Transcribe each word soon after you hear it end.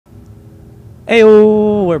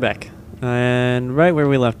Ayo, we're back. And right where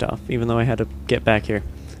we left off, even though I had to get back here.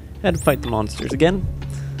 Had to fight the monsters again.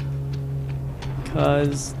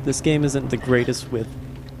 Because this game isn't the greatest with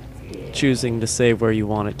choosing to save where you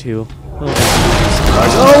want it to. Oh,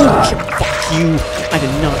 fuck you! I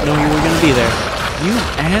did not know you were going to be there. You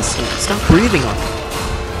asshole, stop breathing on me.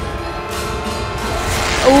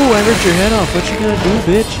 Oh, I ripped your head off. What you gonna do,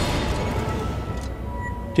 bitch?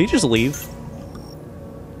 Did you just leave?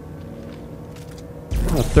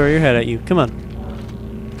 I'm gonna throw your head at you. Come on.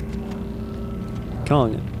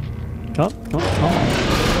 Calling it. Come on.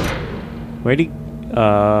 Where'd he...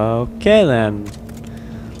 okay then.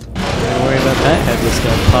 Don't worry about that headless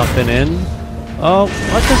guy popping in. Oh,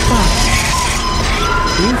 what the fuck?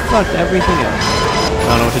 You fucked everything up. I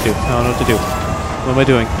don't know what to do. I don't know what to do. What am I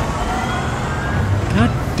doing?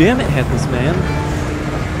 God damn it, headless man.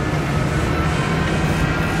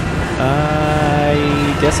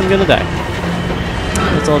 I guess I'm gonna die.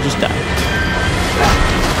 Let's all just die.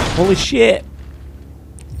 Holy shit!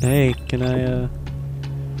 Hey, can I,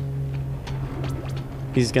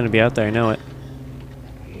 He's gonna be out there, I know it.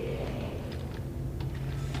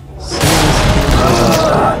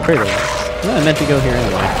 Crater. Well, I meant to go here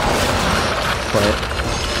anyway. Quiet.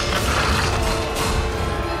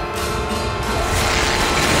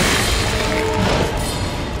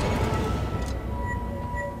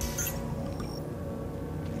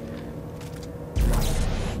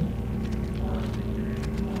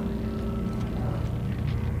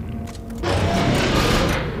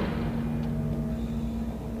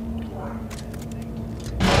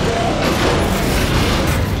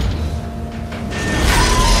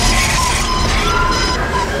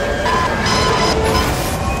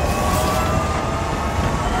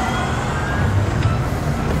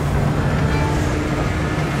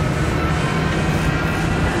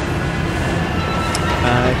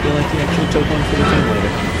 I feel like he actually took one for the team later.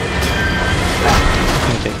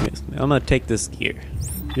 I'm gonna take this gear.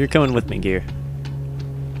 You're coming with me, gear.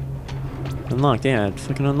 Unlocked, yeah, it's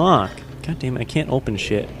fucking unlock. God damn it, I can't open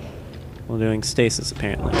shit while doing stasis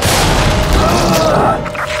apparently.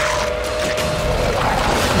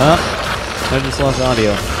 Oh, I just lost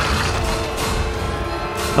audio.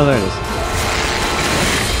 Oh, there it is.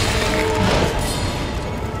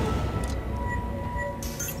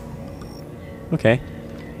 Okay.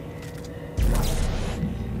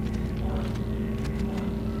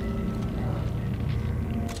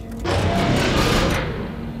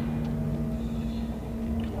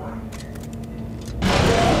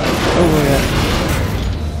 Oh, look at that.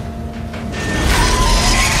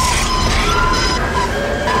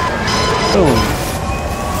 Boom.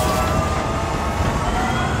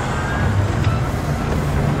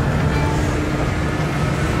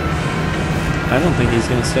 I don't think he's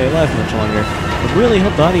going to stay alive much longer. I really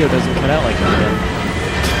hope the audio doesn't cut out like that again.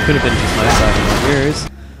 Could have been just my side and not yours,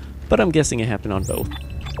 but I'm guessing it happened on both.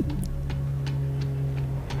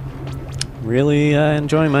 Really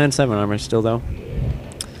enjoying my N7 armor still, though.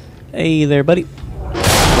 Hey there, buddy.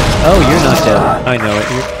 Oh, you're not dead. I know it.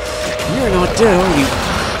 You're not dead, are you?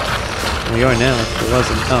 Well, you are now. If it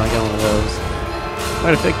wasn't. Oh, I got one of those.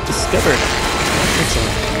 Artifact discovered.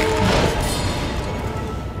 Excellent.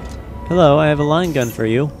 Hello, I have a line gun for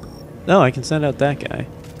you. Oh, I can send out that guy.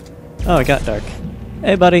 Oh, it got dark.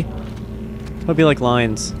 Hey, buddy. Hope you like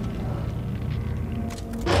lions.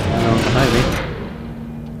 I know behind me.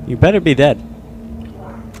 You better be dead.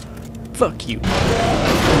 Fuck you.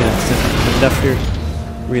 I'm gonna set my conductor.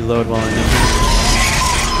 Reload while I'm in here.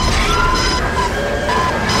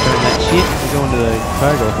 Turn that shit. We're going to the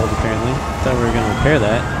cargo hold apparently. Thought we were gonna repair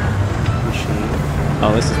that machine.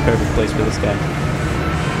 Oh, this is a perfect place for this guy.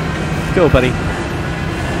 Go, buddy.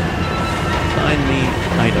 Find me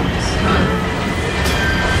items.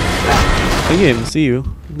 I can't even see you.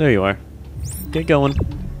 There you are. Get going.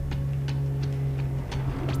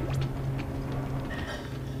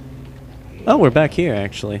 Oh, we're back here,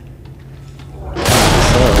 actually.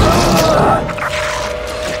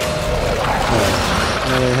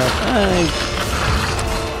 Another health.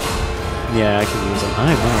 Yeah, I can use them. I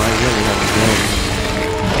really have no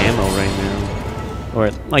ammo right now. Or,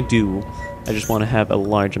 I do. I just want to have a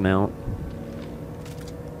large amount.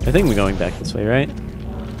 I think we're going back this way, right?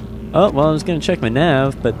 Oh, well, I was going to check my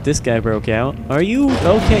nav, but this guy broke out. Are you?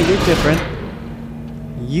 Okay, you're different.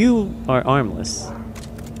 You are armless.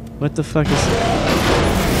 What the fuck is...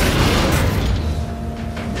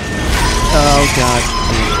 Oh, God.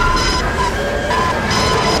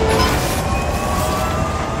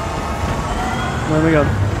 Where we go?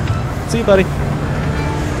 See you, buddy.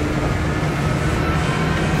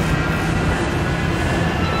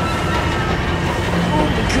 Oh,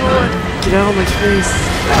 my God. Get out of my face!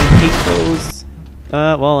 I hate those.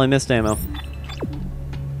 Well, I missed ammo.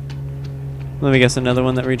 Let me guess, another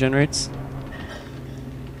one that regenerates.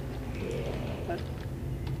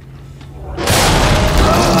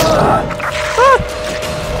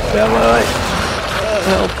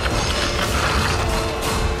 Help.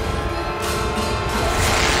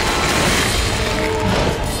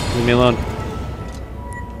 Leave me alone.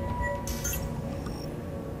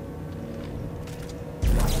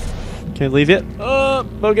 Can't leave yet. Oh,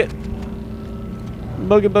 bug it.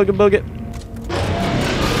 Bug it, bug it, bug it.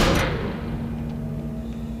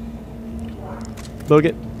 Bug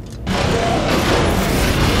it.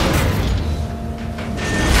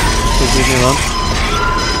 Please leave me alone.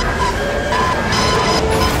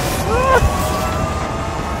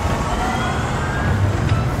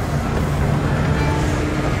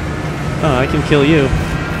 Oh, I can kill you.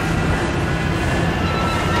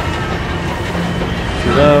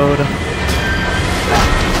 Reload.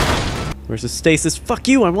 Where's the stasis? Fuck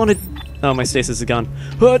you! I wanted. Oh, my stasis is gone.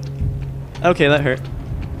 What? Okay, that hurt.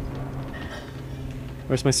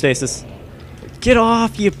 Where's my stasis? Get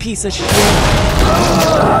off, you piece of shit!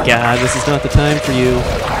 God, this is not the time for you.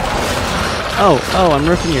 Oh, I'm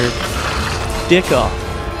ripping your dick off.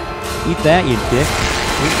 Eat that, you dick.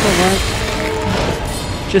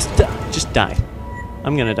 Just die.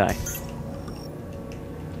 I'm gonna die.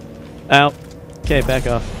 Ow. Okay, back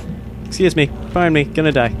off. Excuse me. Pardon me.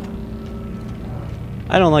 Gonna die.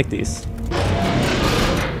 I don't like these.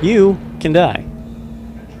 You can die.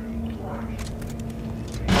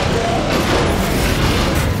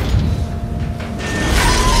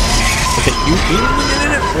 Okay, you.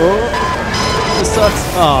 Oh, this sucks.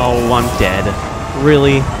 Oh, I'm dead.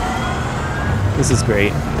 Really? This is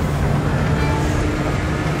great.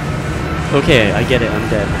 Okay, I get it. I'm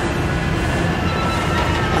dead.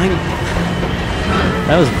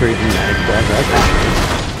 That was pretty dramatic death, actually.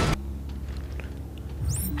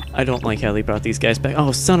 I don't like how they brought these guys back.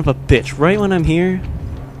 Oh, son of a bitch! Right when I'm here.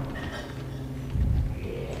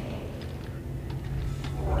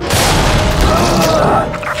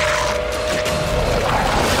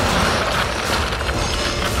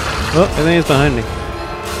 Oh, I think it's behind me.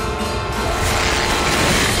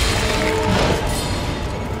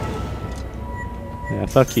 Yeah,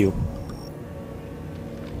 fuck you.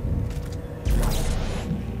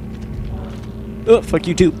 Oh, fuck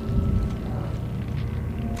you too.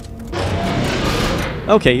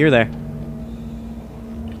 Okay, you're there.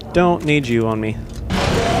 Don't need you on me.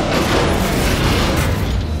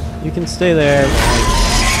 You can stay there while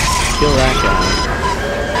I kill that guy.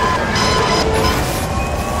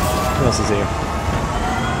 Who else is here?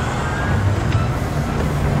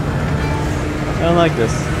 I don't like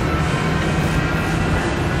this.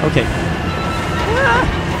 Okay. Ah!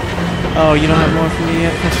 Oh, you don't have more for me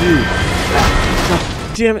yet? Fuck you. God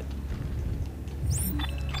damn it.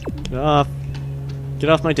 Get off. Get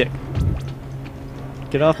off my dick.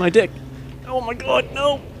 Get off my dick. Oh my god,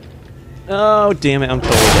 no. Oh, damn it. I'm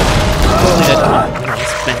totally dead. Totally dead. Come on,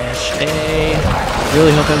 smash. Hey.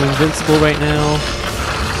 Really hope I'm invincible right now.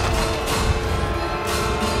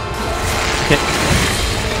 Okay.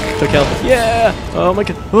 Took health. Yeah. Oh my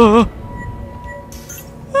god. Oh.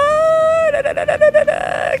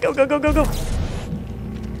 Go, go, go, go, go.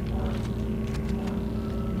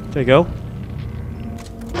 There you go.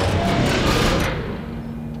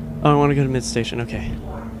 Oh, I want to go to mid station. Okay.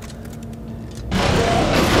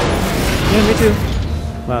 Yeah, me too.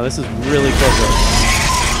 Wow, this is really close up.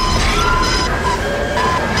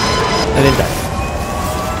 I didn't die.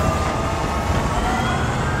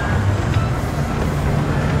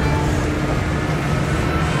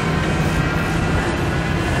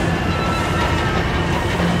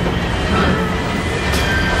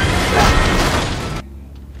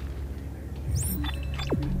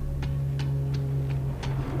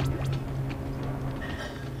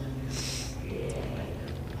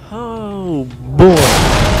 Oh boy,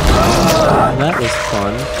 that was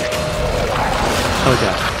fun. Oh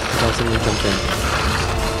god, I thought somebody jumped in.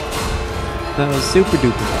 That was super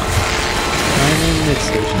duper fun. I'm in mid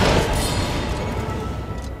station.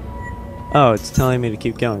 Oh, it's telling me to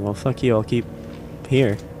keep going. Well, fuck you, I'll keep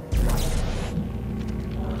here.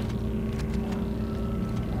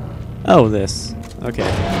 Oh, this. Okay,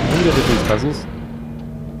 I'm good at these puzzles.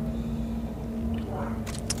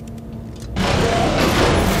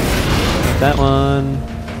 That one.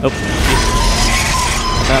 Oh, shit.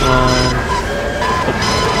 That one. Oh.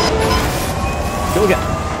 Go again.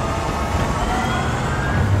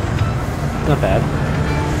 Not bad.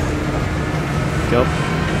 Go.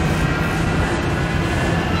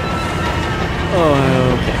 Oh,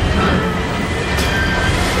 okay.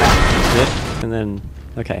 bit, and then...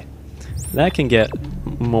 Okay. That can get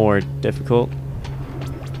more difficult.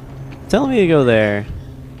 Tell me to go there.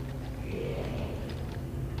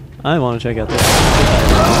 I want to check out this.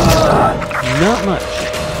 Not much.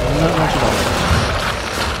 Not much at all.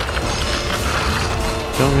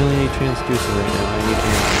 Don't really need transducer right now. I need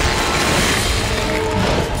ammo.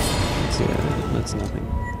 Let's see, that's nothing.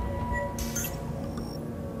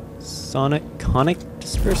 Conic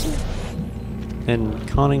dispersal? And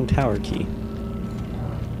conning tower key.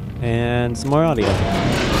 And some more audio.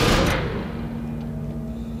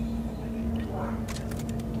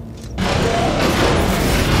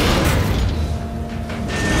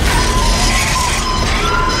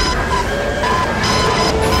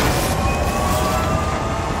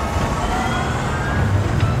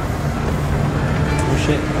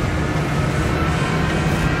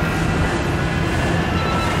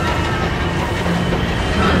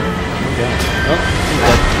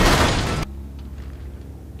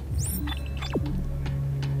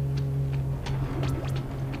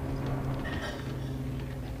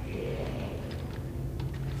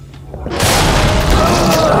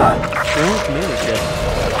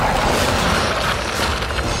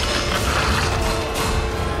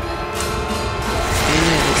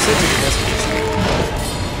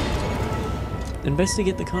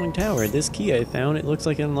 Investigate the conning tower. This key I found, it looks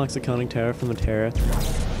like it unlocks the conning tower from the Terra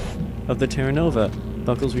of the Terra Nova.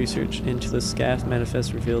 Buckle's research into the SCAF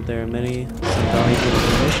manifest revealed there are some valuable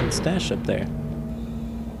munitions stashed up there.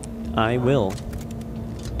 I will.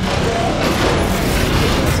 The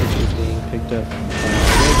message is being picked up by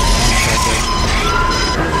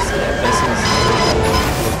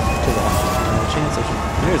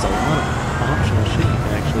there's a lot of optional shit you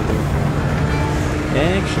can actually do.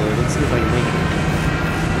 Actually, let's see if I can make it.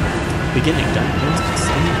 Beginning diagnostic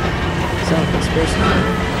scan. Sound dispersal.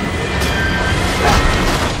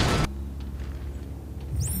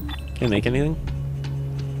 Can I make anything?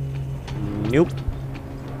 Nope.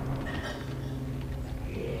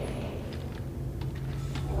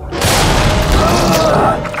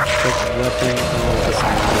 Weapon.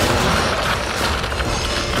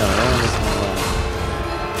 No, that one isn't allowed.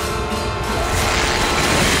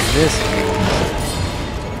 This one.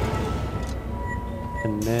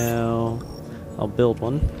 And now I'll build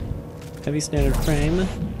one. Heavy standard frame.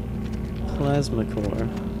 Plasma core.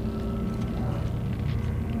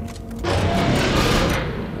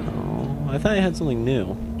 Oh, I thought I had something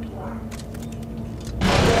new.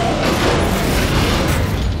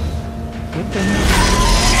 What the hell?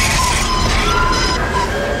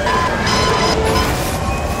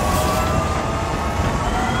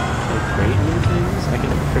 Can I create new things? I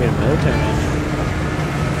can create a military engine.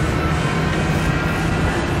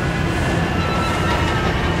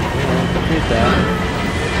 That.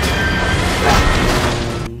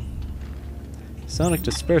 Sonic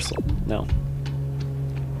dispersal. No.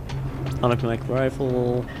 Automatic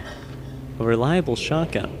rifle. A reliable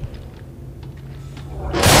shotgun.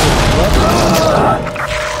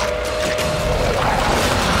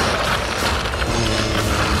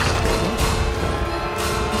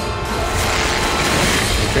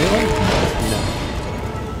 No.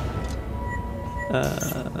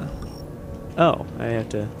 Oh, I have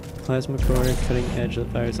to. Plasma core, cutting edge that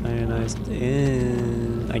fires ionized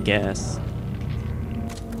in, I guess.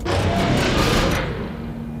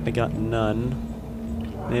 I got none.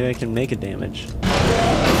 Maybe I can make a damage.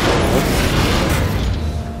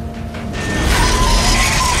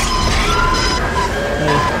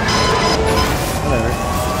 Whatever.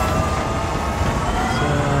 So,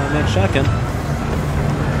 I made a shotgun.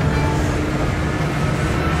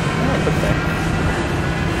 Oh, put it back.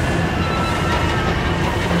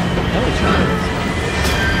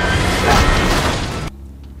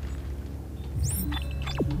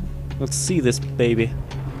 Let's see this baby.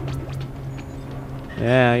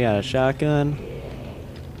 Yeah, I got a shotgun.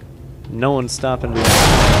 No one's stopping me. Ooh,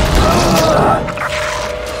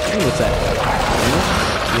 what's that?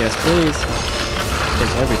 Yes, please.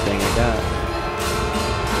 Take everything I got.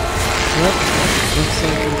 Well, looks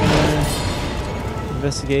like we're gonna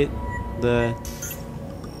investigate the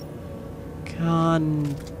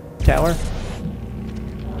con tower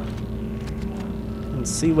and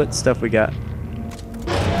see what stuff we got.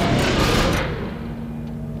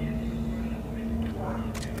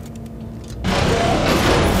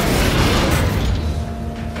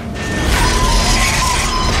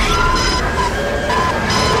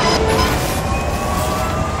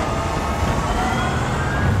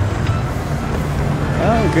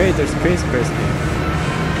 Oh great, there's a crazy person here.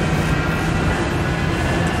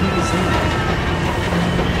 What the fuck is that?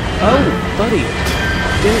 Oh, buddy!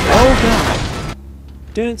 Dude, oh god!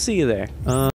 Didn't see you there.